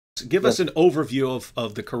Give us Yes. an overview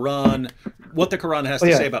of the Quran, what the Quran has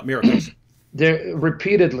to say about miracles. There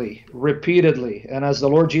repeatedly, and as the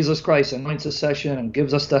Lord Jesus Christ anoints a session and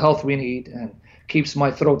gives us the health we need and keeps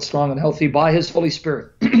my throat strong and healthy by his Holy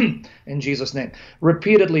Spirit, in Jesus' name.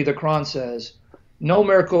 Repeatedly, the Quran says, no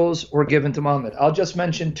miracles were given to Muhammad. I'll just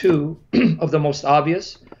mention two of the most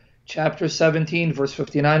obvious. Chapter 17, verse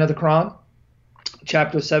 59 of the Quran.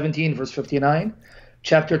 Chapter 17, verse 59.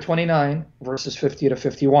 Chapter 29, verses 50 to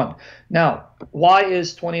 51. Now, why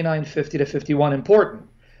is 29, 50 to 51 important?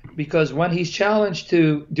 Because when he's challenged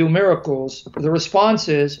to do miracles, the response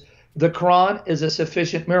is, the Quran is a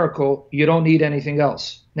sufficient miracle. You don't need anything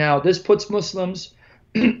else. Now, this puts Muslims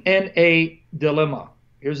in a dilemma.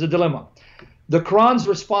 Here's the dilemma. The Quran's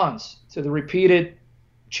response to the repeated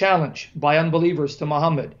challenge by unbelievers to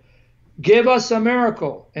Muhammad, give us a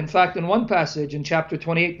miracle. In fact, in one passage in chapter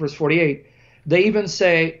 28, verse 48, they even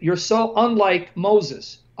say, you're so unlike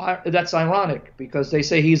Moses. That's ironic because they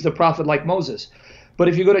say he's the prophet like Moses. But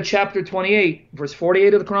if you go to chapter 28, verse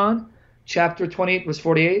 48 of the Quran, chapter 28, verse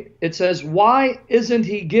 48, it says, why isn't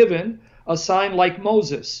he given a sign like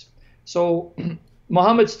Moses? So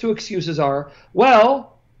Muhammad's two excuses are,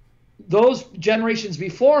 well, those generations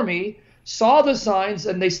before me saw the signs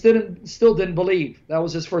and they still didn't believe. That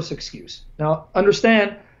was his first excuse. Now,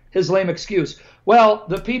 understand his lame excuse. Well,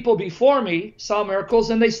 the people before me saw miracles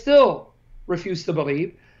and they still refused to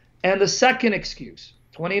believe. And the second excuse,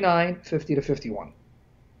 29, 50 to 51.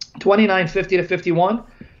 29, 50 to 51.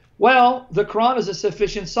 Well, the Quran is a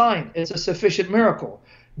sufficient sign. It's a sufficient miracle.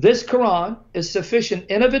 This Quran is sufficient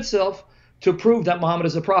in of itself to prove that Muhammad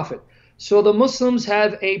is a prophet. So the Muslims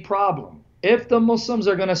have a problem. If the Muslims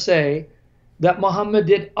are going to say that Muhammad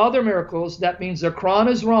did other miracles, that means the Quran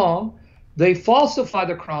is wrong. They falsify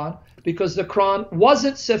the Quran because the Quran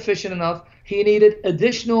wasn't sufficient enough. He needed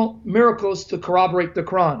additional miracles to corroborate the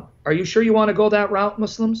Quran. Are you sure you want to go that route,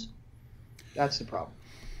 Muslims? That's the problem.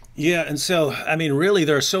 Yeah, and so, I mean, really,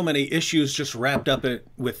 there are so many issues just wrapped up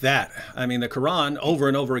with that. I mean, the Quran, over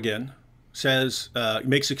and over again, says,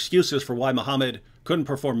 makes excuses for why Muhammad couldn't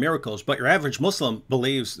perform miracles, but your average Muslim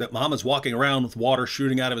believes that Muhammad's walking around with water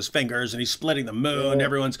shooting out of his fingers and he's splitting the moon. Yeah.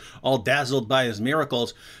 Everyone's all dazzled by his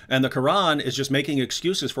miracles. And the Quran is just making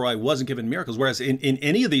excuses for why he wasn't given miracles. Whereas in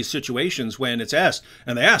any of these situations, when it's asked,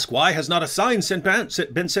 and they ask, why has not a sign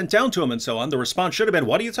been sent down to him and so on, the response should have been,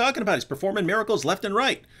 what are you talking about? He's performing miracles left and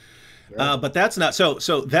right. But that's not so.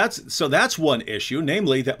 That's one issue,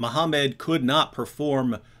 namely that Muhammad could not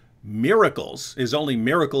perform miracles. His only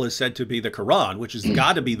miracle is said to be the Quran, which has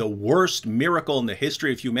got to be the worst miracle in the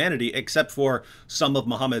history of humanity, except for some of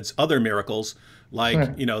Muhammad's other miracles,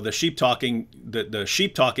 like you know, the sheep talking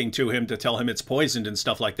to him to tell him it's poisoned and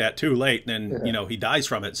stuff like that. Too late, and then you know he dies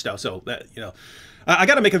from it and stuff. So that I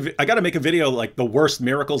got to make a video like the worst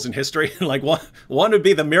miracles in history. Like one would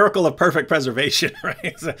be the miracle of perfect preservation,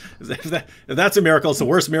 right? So if that's a miracle, it's the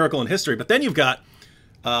worst miracle in history. But then you've got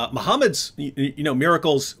Muhammad's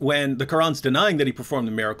miracles when the Quran's denying that he performed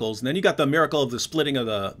the miracles, and then you got the miracle of the splitting of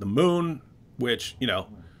the moon, which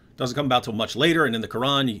doesn't come about till much later, and in the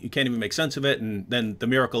Quran you can't even make sense of it, and then the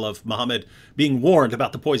miracle of Muhammad being warned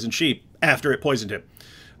about the poisoned sheep after it poisoned him.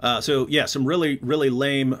 So yeah, some really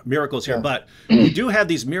lame miracles here, but we do have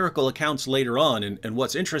these miracle accounts later on, and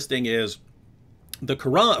what's interesting is the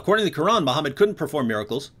Quran, according to the Quran, Muhammad couldn't perform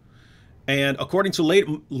miracles, and according to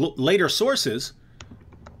later sources,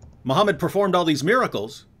 Muhammad performed all these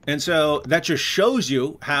miracles. And so that just shows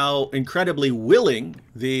you how incredibly willing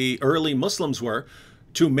the early Muslims were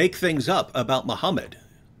to make things up about Muhammad,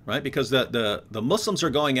 right? Because the Muslims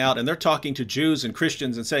are going out and they're talking to Jews and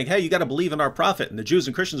Christians and saying, hey, you got to believe in our prophet. And the Jews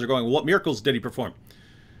and Christians are going, well, what miracles did he perform?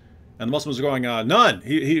 And the Muslims are going, none.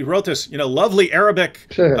 He wrote this, lovely Arabic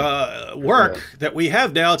work that we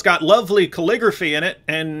have now. It's got lovely calligraphy in it,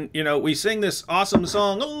 and we sing this awesome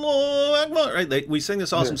song, Allahu Akbar, right? We sing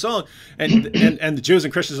this awesome song, and the Jews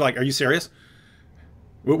and Christians are like, are you serious?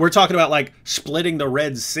 We're talking about like splitting the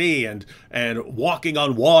Red Sea and walking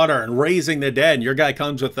on water and raising the dead. And your guy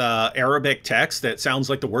comes with Arabic text that sounds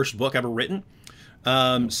like the worst book ever written.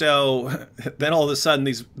 So then all of a sudden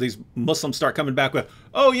these Muslims start coming back with,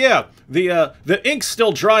 oh yeah, the ink's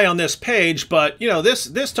still dry on this page, but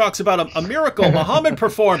this talks about a miracle Muhammad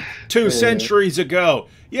performed 2 centuries ago.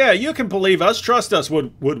 Yeah, you can believe us, trust us.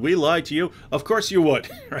 Would we lie to you? Of course you would,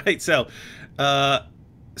 right?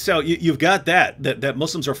 So you've got that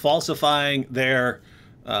Muslims are falsifying their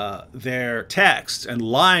texts and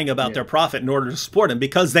lying about their prophet in order to support him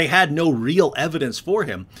because they had no real evidence for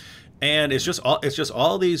him. And it's just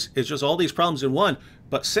all these problems in one.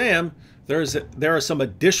 But Sam, there are some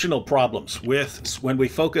additional problems with when we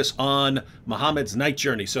focus on Muhammad's night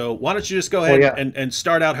journey. So why don't you just go ahead and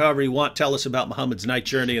start out however you want. Tell us about Muhammad's night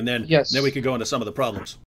journey, and then we could go into some of the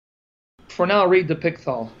problems. For now, read the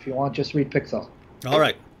Pickthall. If you want, just read Pickthall. All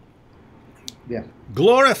right. Yeah.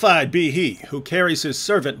 Glorified be he who carries his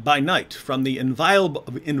servant by night from the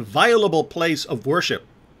inviolable place of worship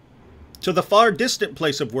to the far distant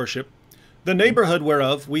place of worship, the neighborhood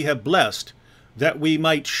whereof we have blessed, that we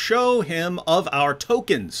might show him of our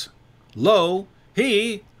tokens. Lo,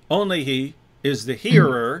 he, only he, is the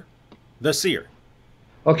hearer, the seer.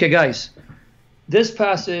 Okay, guys, this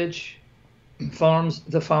passage forms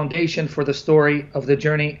the foundation for the story of the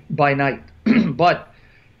journey by night. But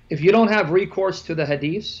if you don't have recourse to the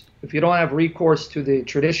hadiths, if you don't have recourse to the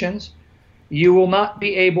traditions, you will not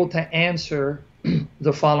be able to answer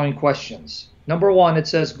the following questions. Number one, it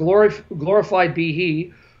says, glorified be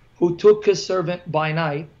he who took his servant by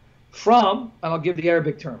night from, and I'll give the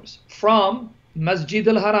Arabic terms, from Masjid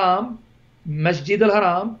al-Haram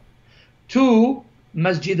to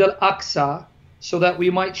Masjid al-Aqsa, so that we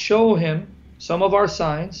might show him some of our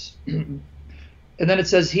signs. And then it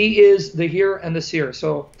says, he is the hearer and the seer.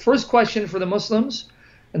 So first question for the Muslims,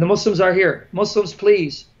 and the Muslims are here. Muslims,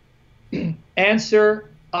 please answer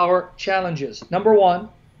our challenges. Number one,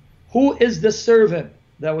 who is the servant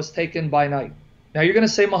that was taken by night? Now you're going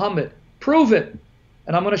to say Muhammad. Prove it.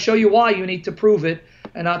 And I'm going to show you why you need to prove it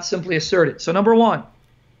and not simply assert it. So number one,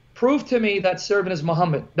 prove to me that servant is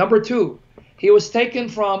Muhammad. Number two, he was taken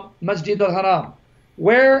from Masjid al-Haram.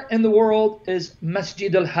 Where in the world is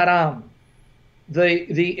Masjid al-Haram?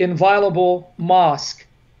 The inviolable mosque.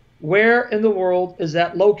 Where in the world is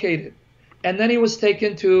that located? And then he was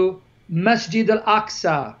taken to Masjid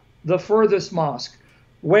al-Aqsa, the furthest mosque.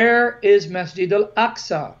 Where is Masjid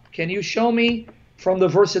al-Aqsa? Can you show me from the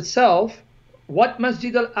verse itself what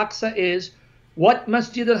Masjid al-Aqsa is, what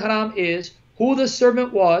Masjid al-Haram is, who the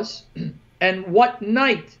servant was, and what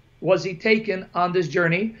night was he taken on this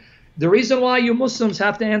journey? The reason why you Muslims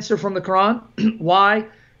have to answer from the Quran, why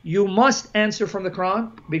you must answer from the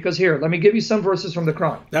Quran, because here, let me give you some verses from the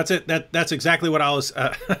Quran. That's it. That's exactly what I was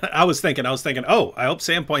I was thinking. Oh, I hope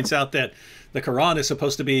Sam points out that the Quran is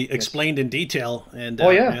supposed to be explained in detail. And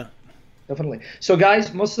yeah, definitely. So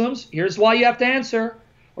guys, Muslims, here's why you have to answer.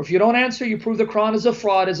 Or if you don't answer, you prove the Quran is a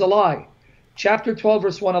fraud, is a lie. Chapter 12,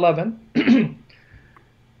 verse 111.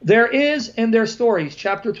 There is in their stories,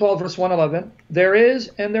 chapter 12, verse 111, there is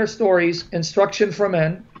in their stories instruction for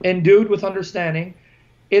men, endued with understanding.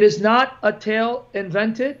 It is not a tale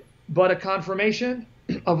invented, but a confirmation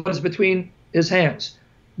of what is between his hands,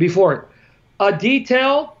 before it. A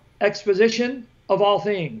detailed exposition of all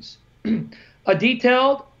things. A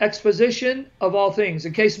detailed exposition of all things.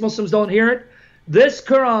 In case Muslims don't hear it, this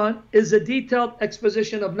Quran is a detailed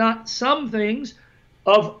exposition of not some things,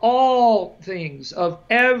 of all things, of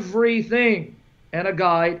everything, and a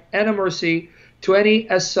guide and a mercy to any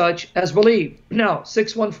as such as believe. Now,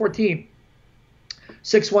 6:114.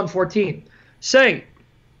 6:114. Say,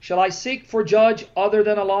 shall I seek for judge other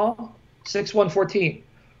than Allah? 6:114.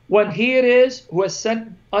 When he it is who has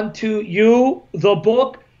sent unto you the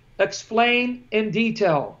book, explained in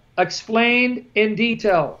detail. Explained in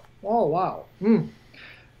detail. Oh, wow.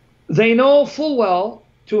 They know full well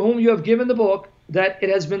to whom you have given the book that it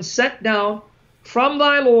has been sent down from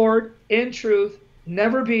thy Lord in truth,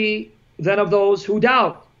 never be than of those who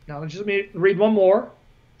doubt. Now, let me read one more.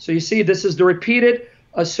 So you see, this is the repeated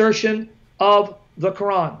assertion of the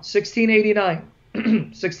Quran. 1689.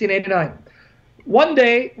 1689. One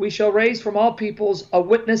day we shall raise from all peoples a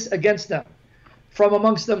witness against them from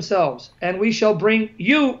amongst themselves, and we shall bring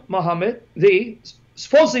you, Muhammad,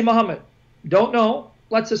 supposedly Muhammad, don't know,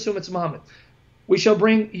 let's assume it's Muhammad. We shall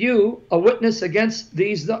bring you a witness against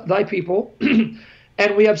these thy people,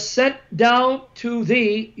 and we have sent down to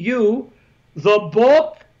thee, you, the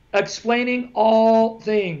book explaining all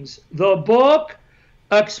things. The book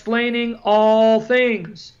explaining all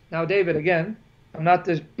things. Now, David, again, I'm not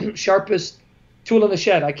the sharpest tool in the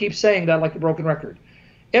shed. I keep saying that like a broken record.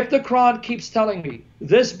 If the Quran keeps telling me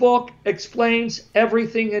this book explains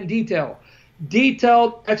everything in detail,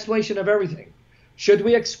 detailed explanation of everything, should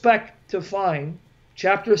we expect to find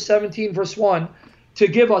chapter 17, verse 1, to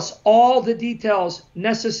give us all the details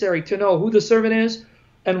necessary to know who the servant is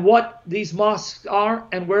and what these mosques are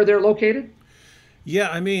and where they're located? Yeah,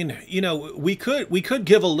 I mean, we could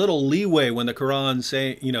give a little leeway when the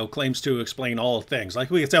Quran claims to explain all things.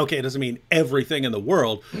 Like we could say, okay, it doesn't mean everything in the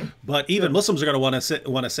world, but even Sure. Muslims are going to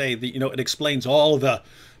want to say that it explains all of the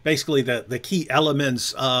basically the key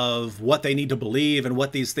elements of what they need to believe and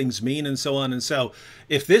what these things mean and so on. And so,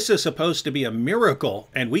 if this is supposed to be a miracle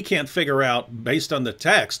and we can't figure out based on the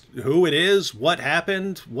text who it is, what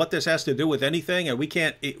happened, what this has to do with anything, and we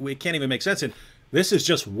can't even make sense. And this is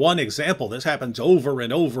just one example. This happens over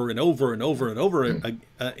and over and over and over and over in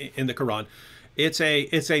the Quran. It's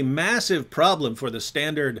a massive problem for the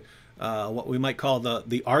standard, what we might call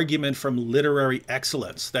the argument from literary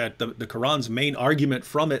excellence. That the Quran's main argument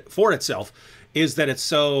for itself is that it's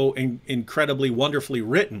so incredibly wonderfully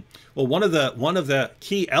written. Well, one of the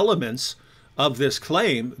key elements of this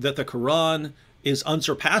claim that the Quran is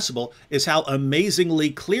unsurpassable is how amazingly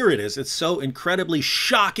clear it is. It's so incredibly,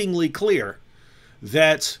 shockingly clear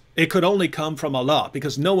that it could only come from Allah,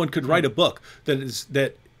 because no one could write a book that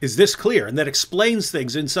is this clear and that explains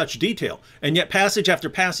things in such detail. And yet passage after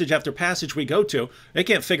passage after passage we go to, they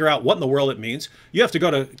can't figure out what in the world it means. You have to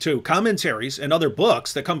go to commentaries and other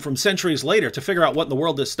books that come from centuries later to figure out what in the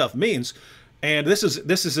world this stuff means. And this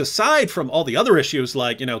is aside from all the other issues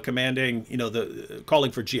like, commanding, the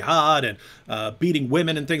calling for jihad and beating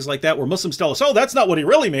women and things like that, where Muslims tell us, oh, that's not what he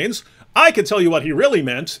really means. I can tell you what he really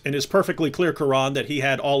meant in his perfectly clear Quran that he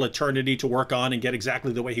had all eternity to work on and get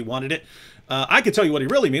exactly the way he wanted it. I can tell you what he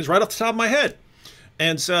really means right off the top of my head.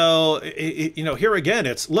 And so, here again,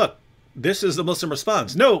 it's, look, this is the Muslim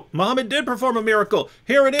response. No, Muhammad did perform a miracle.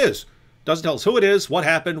 Here it is. Doesn't tell us who it is, what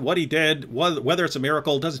happened, what he did, whether it's a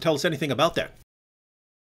miracle. Doesn't tell us anything about that.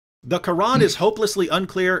 The Quran is hopelessly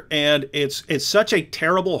unclear, and it's such a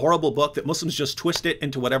terrible, horrible book that Muslims just twist it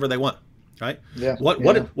into whatever they want. Right? Yeah. What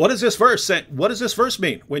does this verse say? What does this verse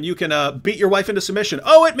mean? When you can beat your wife into submission?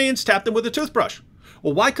 Oh, it means tap them with a toothbrush.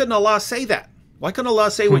 Well, why couldn't Allah say that? Why couldn't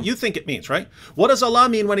Allah say what you think it means? Right? What does Allah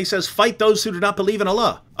mean when He says fight those who do not believe in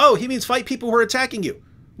Allah? Oh, He means fight people who are attacking you.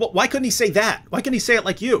 Well, why couldn't He say that? Why couldn't He say it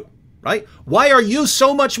like you? Right? Why are you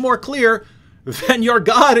so much more clear than your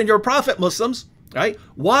God and your Prophet, Muslims? Right?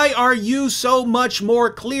 Why are you so much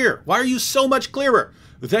more clear? Why are you so much clearer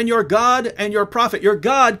than your God and your Prophet? Your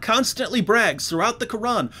God constantly brags throughout the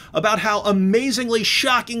Quran about how amazingly,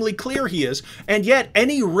 shockingly clear He is, and yet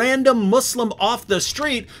any random Muslim off the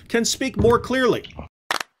street can speak more clearly.